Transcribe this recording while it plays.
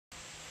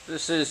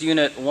This is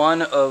unit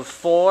 1 of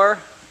 4,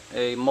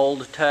 a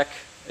Mould-Tek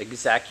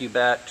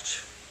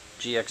Exacg-u-Batch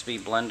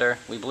GXB blender.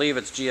 We believe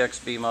it's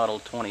GXB model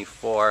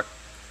 24.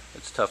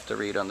 It's tough to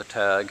read on the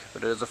tag,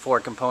 but it is a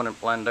 4-component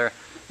blender.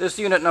 This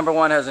unit number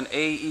 1 has an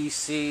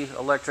AEC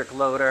electric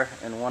loader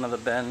in one of the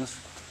bins,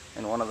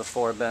 in one of the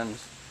 4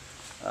 bins.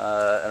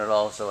 And it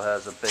also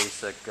has a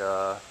basic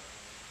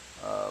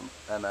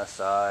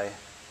MSI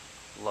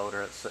loader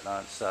that's sitting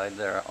on its side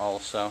there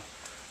also.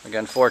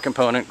 Again,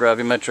 4-component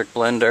gravimetric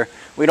blender.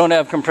 We don't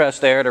have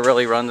compressed air to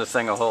really run the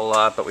thing a whole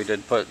lot, but we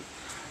did put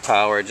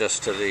power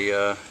just to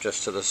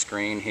the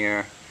screen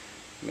here.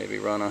 Maybe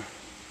run a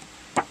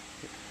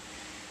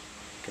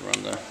can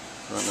run the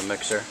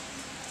mixer.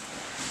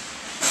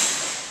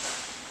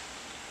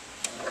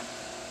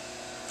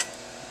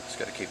 Just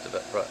got to keep the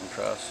button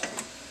pressed.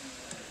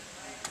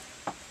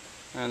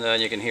 And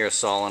then you can hear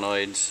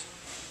solenoids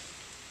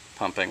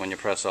pumping when you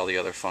press all the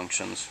other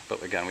functions,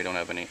 but again, we don't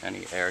have any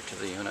air to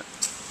the unit.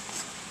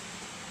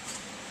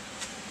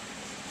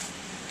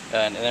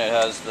 And then it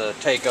has the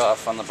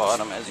takeoff on the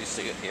bottom, as you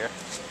see it here.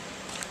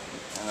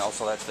 And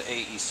also that's the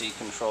AEC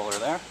controller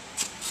there.